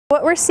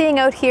What we're seeing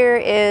out here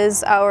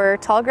is our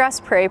tallgrass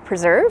prairie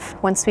preserve.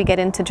 Once we get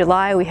into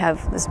July, we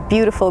have this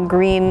beautiful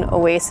green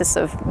oasis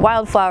of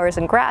wildflowers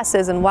and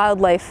grasses and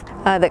wildlife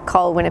that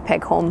call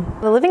Winnipeg home.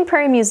 The Living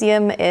Prairie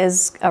Museum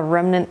is a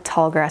remnant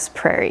tallgrass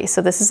prairie. So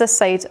this is a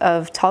site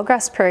of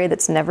tallgrass prairie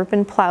that's never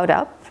been plowed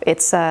up.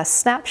 It's a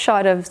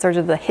snapshot of sort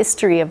of the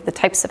history of the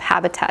types of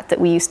habitat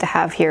that we used to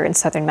have here in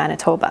southern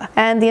Manitoba.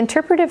 And the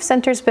Interpretive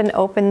Centre's been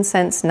open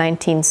since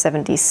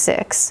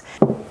 1976.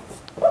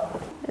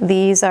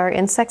 These are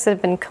insects that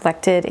have been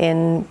collected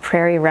in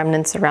prairie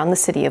remnants around the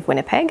city of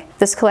Winnipeg.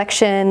 This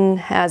collection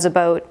has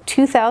about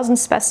 2,000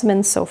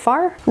 specimens so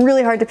far.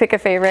 Really hard to pick a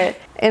favorite.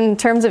 In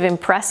terms of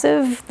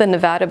impressive, the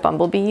Nevada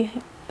bumblebee,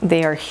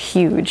 they are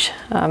huge.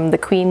 The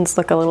queens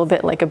look a little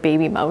bit like a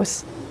baby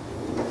mouse.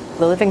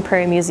 The Living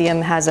Prairie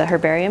Museum has a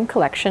herbarium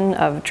collection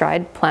of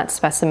dried plant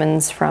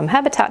specimens from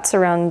habitats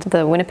around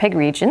the Winnipeg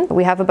region.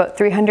 We have about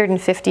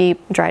 350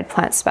 dried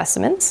plant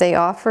specimens. They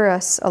offer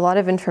us a lot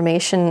of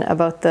information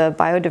about the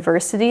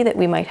biodiversity that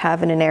we might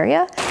have in an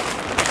area.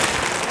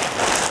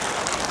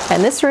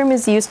 And this room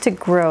is used to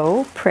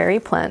grow prairie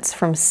plants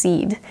from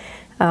seed.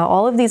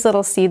 All of these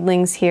little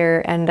seedlings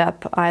here end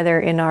up either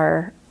in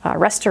our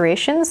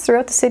restorations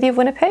throughout the city of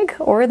Winnipeg,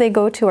 or they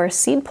go to our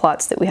seed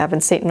plots that we have in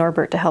St.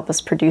 Norbert to help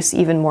us produce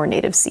even more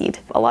native seed.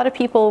 A lot of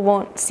people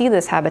won't see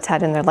this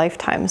habitat in their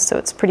lifetimes, so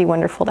it's pretty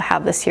wonderful to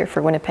have this here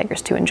for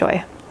Winnipeggers to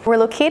enjoy. We're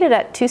located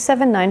at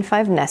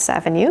 2795 Ness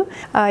Avenue.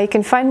 You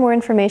can find more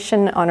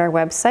information on our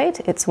website.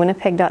 It's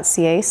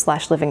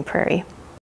winnipeg.ca/livingprairie.